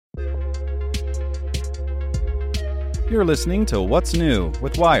You're listening to What's New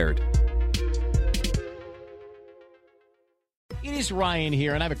with Wired. It is Ryan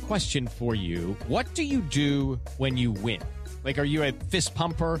here, and I have a question for you. What do you do when you win? Like, are you a fist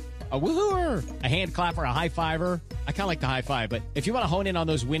pumper, a woo-hooer, a hand clapper, a high-fiver? I kind of like the high-five, but if you want to hone in on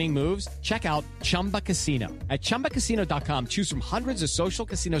those winning moves, check out Chumba Casino. At ChumbaCasino.com, choose from hundreds of social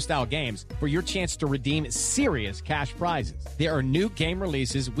casino-style games for your chance to redeem serious cash prizes. There are new game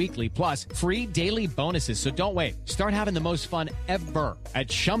releases weekly, plus free daily bonuses, so don't wait. Start having the most fun ever at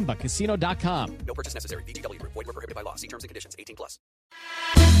ChumbaCasino.com. No purchase necessary. VGW Group. Void where prohibited by law. See terms and conditions. 18+.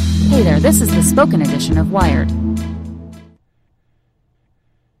 Hey there, this is the spoken edition of Wired.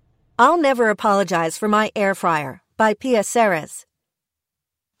 I'll Never Apologize for My Air Fryer by Pia Ceres.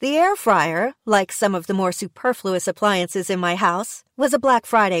 The air fryer, like some of the more superfluous appliances in my house, was a Black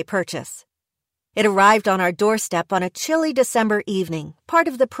Friday purchase. It arrived on our doorstep on a chilly December evening, part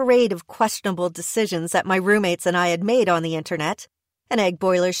of the parade of questionable decisions that my roommates and I had made on the internet. An egg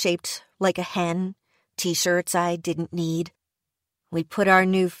boiler shaped like a hen, t-shirts I didn't need. We put our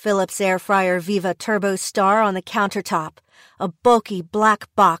new Philips Air Fryer Viva Turbo Star on the countertop, a bulky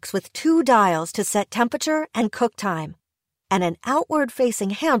black box with 2 dials to set temperature and cook time, and an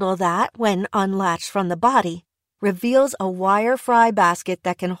outward-facing handle that, when unlatched from the body, reveals a wire fry basket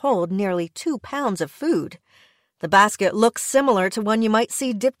that can hold nearly 2 pounds of food. The basket looks similar to one you might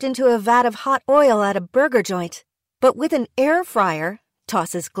see dipped into a vat of hot oil at a burger joint, but with an air fryer,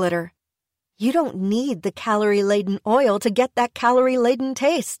 tosses Glitter. You don't need the calorie-laden oil to get that calorie-laden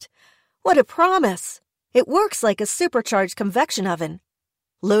taste. What a promise! It works like a supercharged convection oven.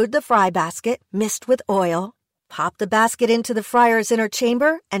 Load the fry basket, mist with oil, pop the basket into the fryer's inner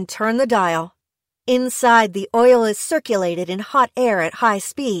chamber, and turn the dial. Inside, the oil is circulated in hot air at high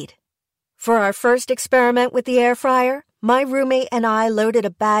speed. For our first experiment with the air fryer, my roommate and I loaded a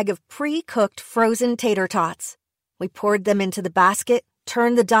bag of pre-cooked frozen tater tots. We poured them into the basket,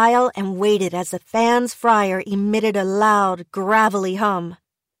 turned the dial, and waited as the fan's fryer emitted a loud, gravelly hum.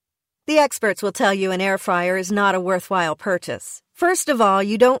 The experts will tell you an air fryer is not a worthwhile purchase. First of all,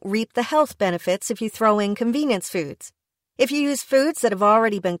 you don't reap the health benefits if you throw in convenience foods. If you use foods that have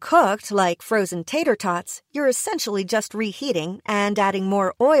already been cooked, like frozen tater tots, you're essentially just reheating and adding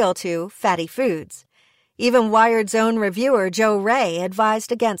more oil to fatty foods. Even Wired's own reviewer, Joe Ray,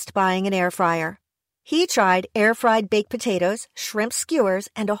 advised against buying an air fryer. He tried air-fried baked potatoes, shrimp skewers,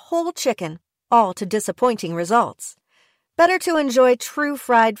 and a whole chicken, all to disappointing results. Better to enjoy true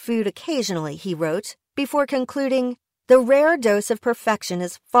fried food occasionally, he wrote, before concluding, the rare dose of perfection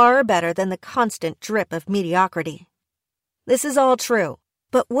is far better than the constant drip of mediocrity. This is all true,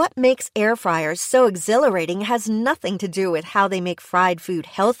 but what makes air fryers so exhilarating has nothing to do with how they make fried food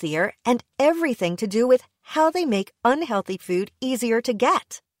healthier and everything to do with how they make unhealthy food easier to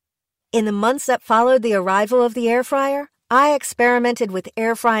get. In the months that followed the arrival of the air fryer, I experimented with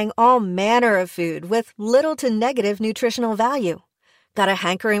air frying all manner of food with little to negative nutritional value. Got a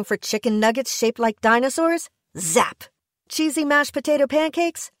hankering for chicken nuggets shaped like dinosaurs? Zap! Cheesy mashed potato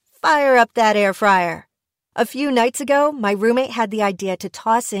pancakes? Fire up that air fryer! A few nights ago, my roommate had the idea to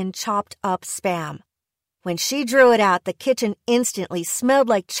toss in chopped up Spam. When she drew it out, the kitchen instantly smelled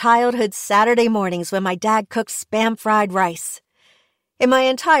like childhood Saturday mornings when my dad cooked Spam fried rice. In my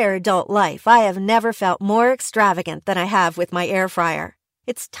entire adult life, I have never felt more extravagant than I have with my air fryer.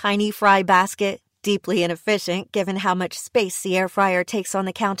 Its tiny fry basket, deeply inefficient given how much space the air fryer takes on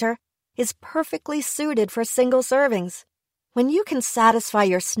the counter, is perfectly suited for single servings. When you can satisfy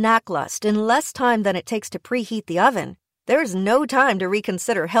your snack lust in less time than it takes to preheat the oven, there's no time to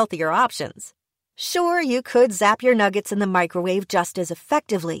reconsider healthier options. Sure, you could zap your nuggets in the microwave just as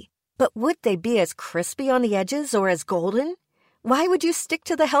effectively, but would they be as crispy on the edges or as golden? Why would you stick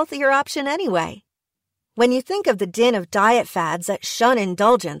to the healthier option anyway? When you think of the din of diet fads that shun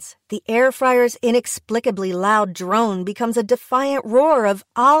indulgence, the air fryer's inexplicably loud drone becomes a defiant roar of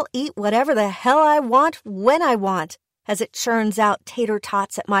I'll eat whatever the hell I want when I want, as it churns out tater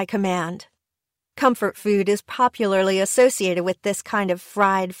tots at my command. Comfort food is popularly associated with this kind of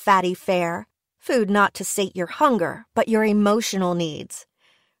fried, fatty fare. Food not to sate your hunger, but your emotional needs.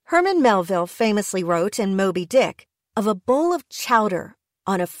 Herman Melville famously wrote in Moby Dick of a bowl of chowder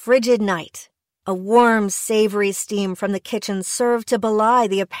on a frigid night. A warm, savory steam from the kitchen served to belie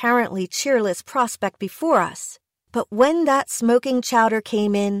the apparently cheerless prospect before us. But when that smoking chowder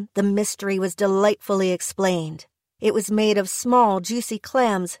came in, the mystery was delightfully explained. It was made of small, juicy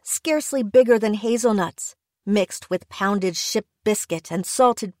clams, scarcely bigger than hazelnuts, mixed with pounded ship biscuit and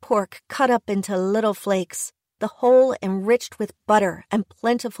salted pork cut up into little flakes, the whole enriched with butter and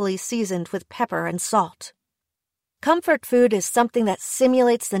plentifully seasoned with pepper and salt. Comfort food is something that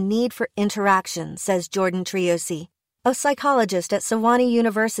simulates the need for interaction, says Jordan Triosi. a psychologist at Sewanee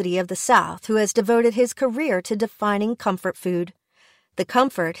University of the South who has devoted his career to defining comfort food. The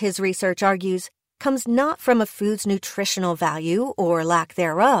comfort, his research argues, comes not from a food's nutritional value or lack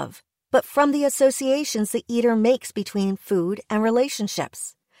thereof, but from the associations the eater makes between food and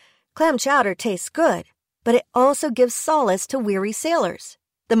relationships. Clam chowder tastes good, but it also gives solace to weary sailors.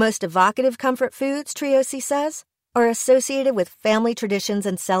 The most evocative comfort foods, Triosi says, are associated with family traditions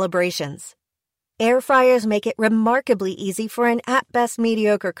and celebrations. Air fryers make it remarkably easy for an at-best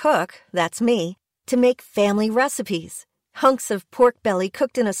mediocre cook, that's me, to make family recipes. Hunks of pork belly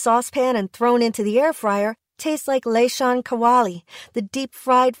cooked in a saucepan and thrown into the air fryer taste like lechon kawali, the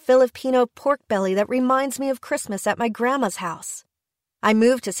deep-fried Filipino pork belly that reminds me of Christmas at my grandma's house. I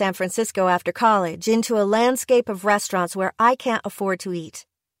moved to San Francisco after college into a landscape of restaurants where I can't afford to eat.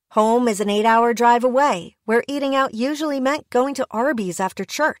 Home is an 8-hour drive away, where eating out usually meant going to Arby's after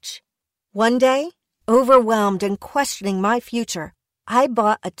church. One day, overwhelmed and questioning my future, I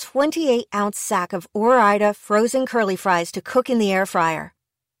bought a 28-ounce sack of Ore-Ida frozen curly fries to cook in the air fryer.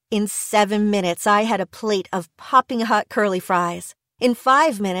 In 7 minutes, I had a plate of popping hot curly fries. In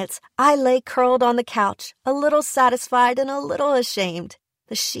 5 minutes, I lay curled on the couch, a little satisfied and a little ashamed,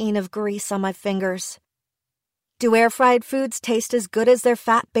 the sheen of grease on my fingers. Do air-fried foods taste as good as their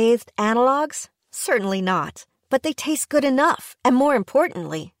fat-bathed analogs? Certainly not. But they taste good enough, and more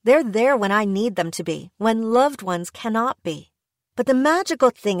importantly, they're there when I need them to be, when loved ones cannot be. But the magical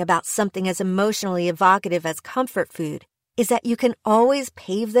thing about something as emotionally evocative as comfort food is that you can always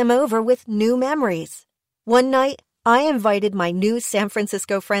pave them over with new memories. One night, I invited my new San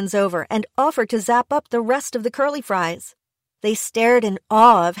Francisco friends over and offered to zap up the rest of the curly fries. They stared in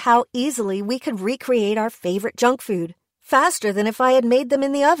awe of how easily we could recreate our favorite junk food, faster than if I had made them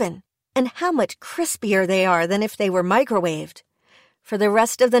in the oven, and how much crispier they are than if they were microwaved. For the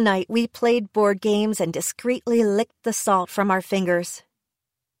rest of the night, we played board games and discreetly licked the salt from our fingers.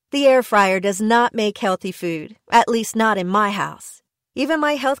 The air fryer does not make healthy food, at least not in my house. Even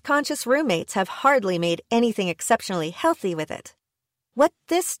my health-conscious roommates have hardly made anything exceptionally healthy with it. What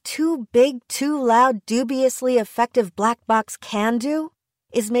this too big, too loud, dubiously effective black box can do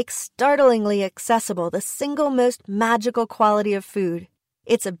is make startlingly accessible the single most magical quality of food,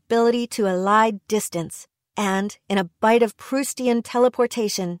 its ability to elide distance, and, in a bite of Proustian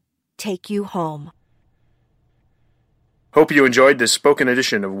teleportation, take you home. Hope you enjoyed this spoken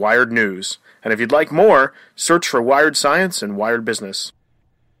edition of Wired News. And if you'd like more, search for Wired Science and Wired Business.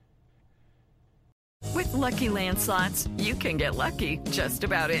 With Lucky Land Slots, you can get lucky just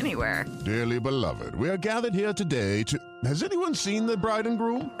about anywhere. Dearly beloved, we are gathered here today to... Has anyone seen the bride and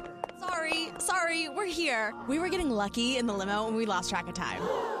groom? Sorry, we're here. We were getting lucky in the limo and we lost track of time.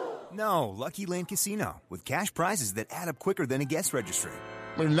 No, Lucky Land Casino, with cash prizes that add up quicker than a guest registry.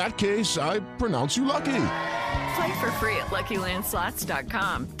 In that case, I pronounce you lucky. Play for free at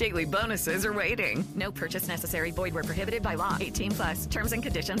LuckyLandSlots.com. Daily bonuses are waiting. No purchase necessary. Void where prohibited by law. 18+. Terms and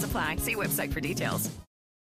conditions apply. See website for details.